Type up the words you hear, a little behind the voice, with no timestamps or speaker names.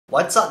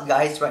What's up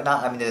guys, right now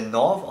I'm in the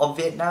north of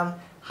Vietnam,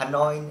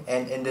 Hanoi,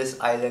 and in this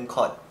island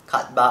called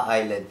Cat Ba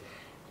Island.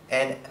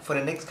 And for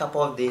the next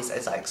couple of days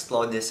as I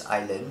explore this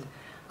island,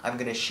 I'm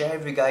gonna share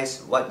with you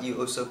guys what you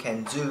also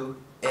can do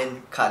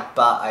in Cat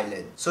Ba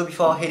Island. So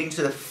before heading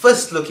to the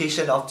first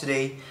location of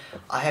today,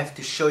 I have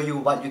to show you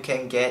what you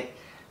can get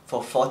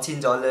for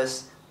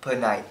 $14 per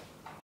night.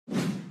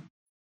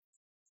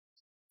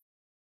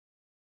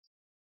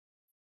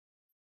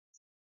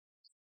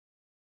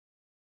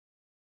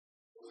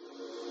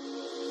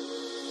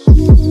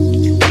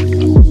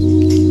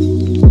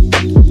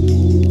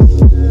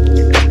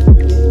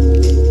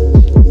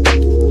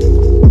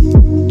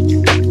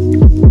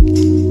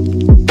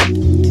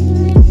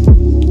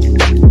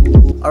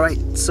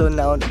 So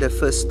now the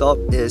first stop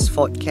is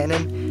Fort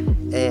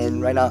Cannon,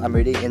 and right now I'm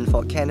already in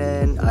Fort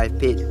Cannon. I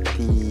paid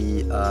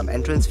the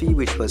entrance fee,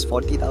 which was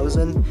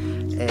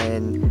 40,000,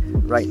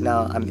 and right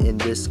now I'm in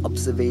this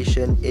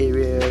observation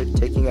area,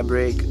 taking a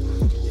break,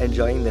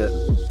 enjoying the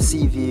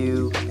sea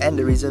view. And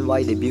the reason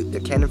why they built the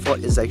cannon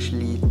fort is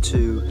actually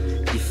to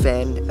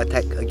defend,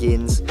 attack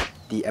against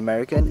the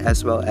American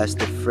as well as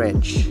the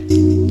French.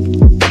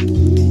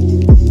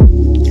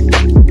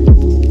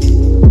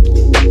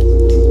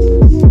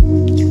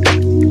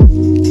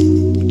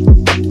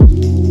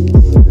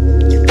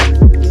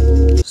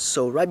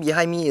 So right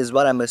behind me is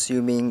what I'm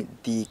assuming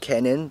the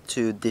cannon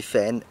to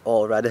defend,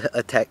 or rather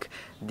attack,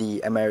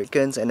 the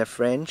Americans and the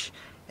French.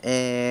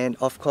 And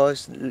of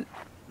course, you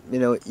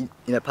know, in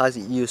the past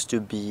it used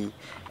to be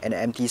an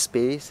empty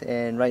space,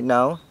 and right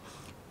now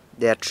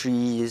there are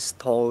trees,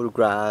 tall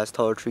grass,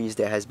 tall trees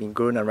that has been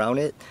grown around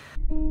it.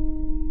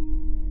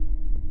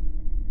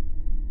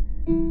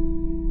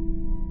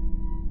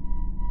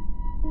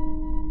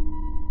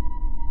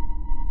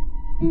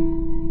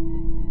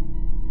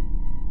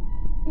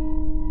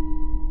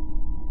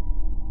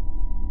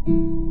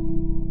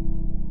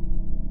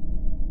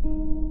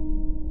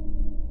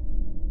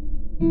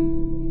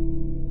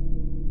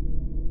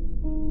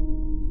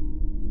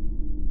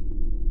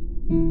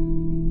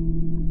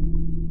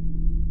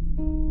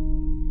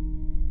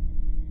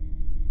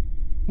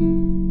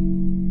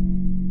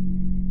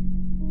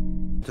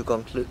 To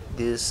conclude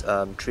this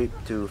trip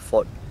to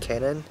Fort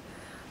Cannon,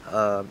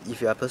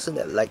 if you're a person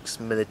that likes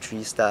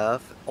military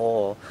stuff,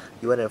 or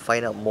you want to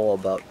find out more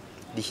about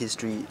the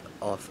history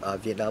of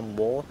Vietnam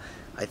War,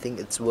 I think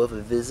it's worth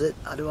a visit.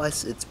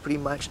 Otherwise, it's pretty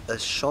much a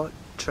short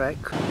trek.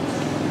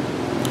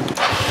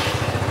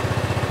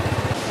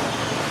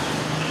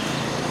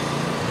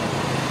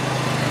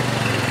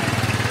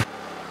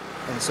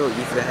 And so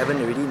if you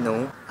haven't already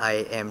known,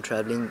 I am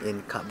traveling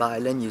in Cat Ba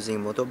Island using a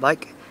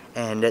motorbike,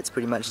 and that's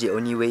pretty much the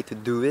only way to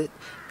do it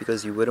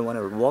because you wouldn't want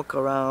to walk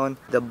around.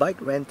 The bike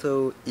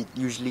rental, it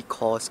usually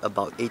costs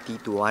about 80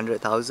 to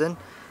 100,000.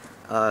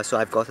 So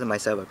I've gotten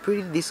myself a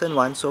pretty decent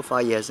one. So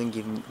far it hasn't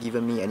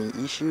given me any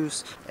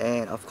issues,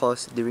 and of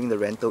course during the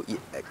rental it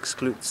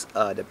excludes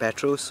the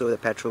petrol, so the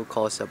petrol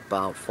costs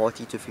about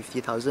 40 to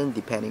 50,000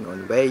 depending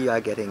on where you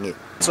are getting it.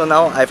 So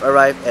now I've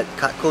arrived at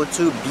Cat Ko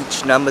 2,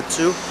 beach number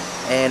 2,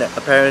 and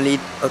apparently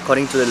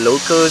according to the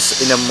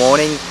locals in the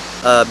morning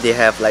they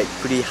have like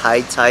pretty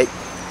high tide.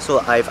 So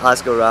I've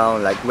asked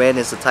around like when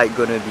is the tide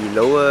gonna be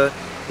lower.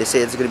 They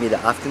say it's gonna be the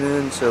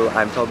afternoon, so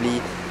I'm probably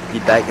be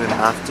back in the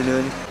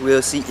afternoon.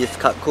 We'll see if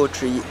Cat Ko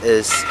 3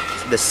 is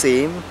the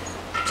same,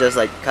 just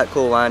like Cat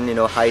Ko 1, you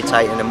know, high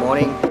tide in the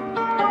morning.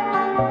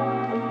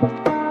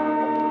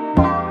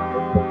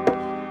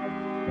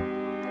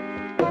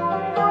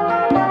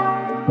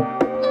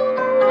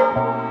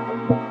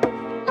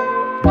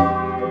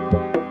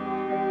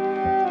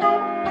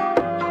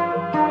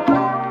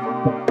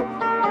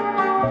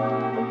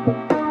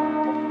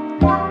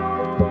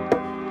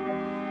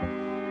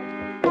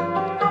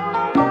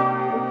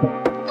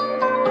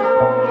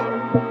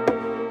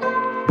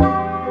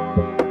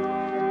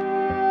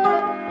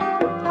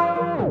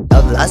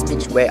 The last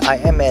beach where I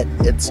am at,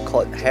 it's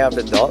called Hair of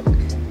the Dog,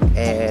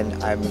 and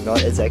I'm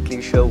not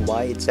exactly sure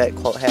why it's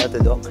called Hair of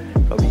the Dog.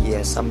 Probably he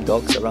has some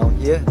dogs around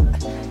here,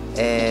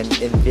 and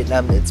in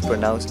Vietnam it's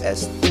pronounced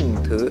as Tinh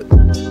Thử.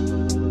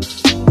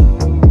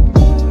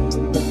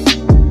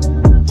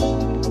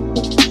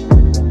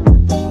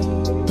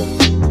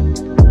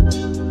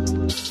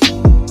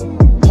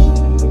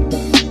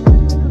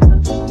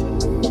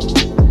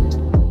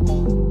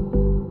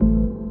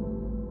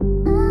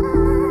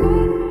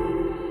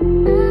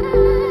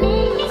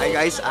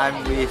 Guys, I'm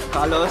with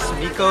Carlos,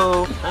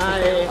 Miko,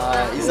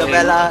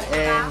 Isabella,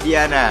 and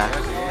Diana.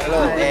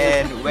 Hello.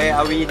 And where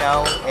are we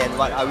now, and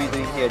what are we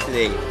doing here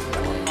today? We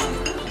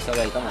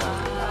are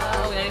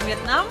in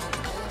Vietnam,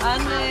 and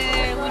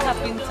we have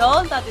been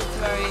told that it's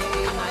very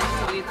nice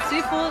to eat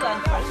seafood and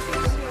fresh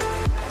fish.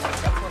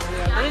 That's what we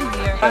are doing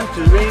here. Time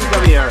to drink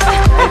a beer.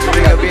 Time to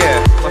drink a beer,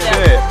 for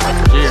sure.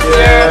 Cheers.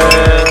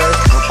 Okay.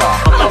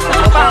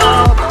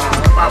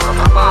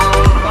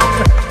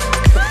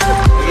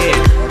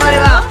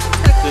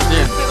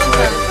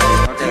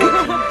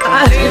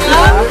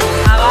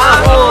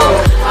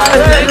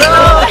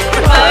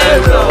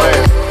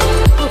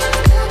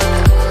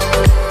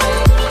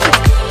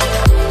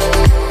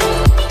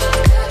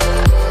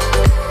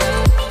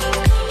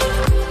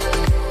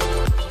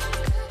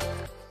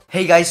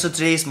 Hey guys, so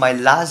today is my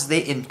last day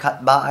in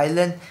Kat Ba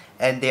Island,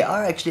 and there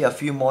are actually a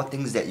few more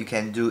things that you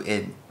can do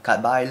in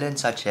Kat Ba Island,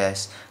 such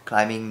as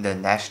climbing the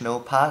national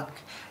park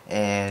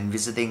and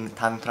visiting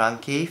Tang Trang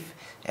Cave,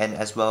 and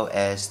as well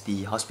as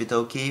the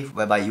hospital cave,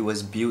 whereby it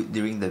was built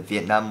during the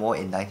Vietnam War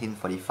in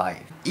 1945.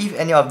 If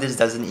any of this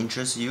doesn't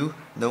interest you,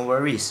 no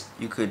worries.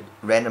 You could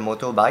rent a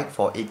motorbike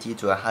for 80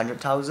 to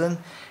 100,000,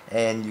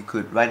 and you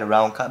could ride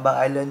around Kat Ba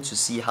Island to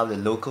see how the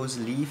locals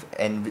live,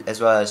 and as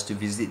well as to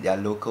visit their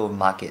local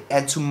market.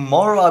 And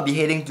tomorrow I'll be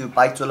heading to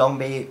Halong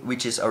Bay,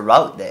 which is a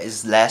route that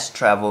is less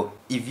traveled.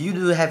 If you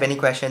do have any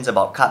questions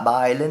about Kat Ba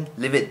Island,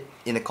 leave it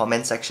in the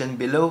comment section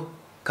below,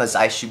 because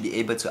I should be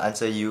able to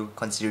answer you,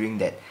 considering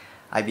that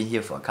I've been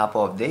here for a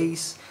couple of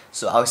days.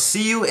 So I'll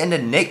see you in the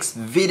next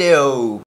video.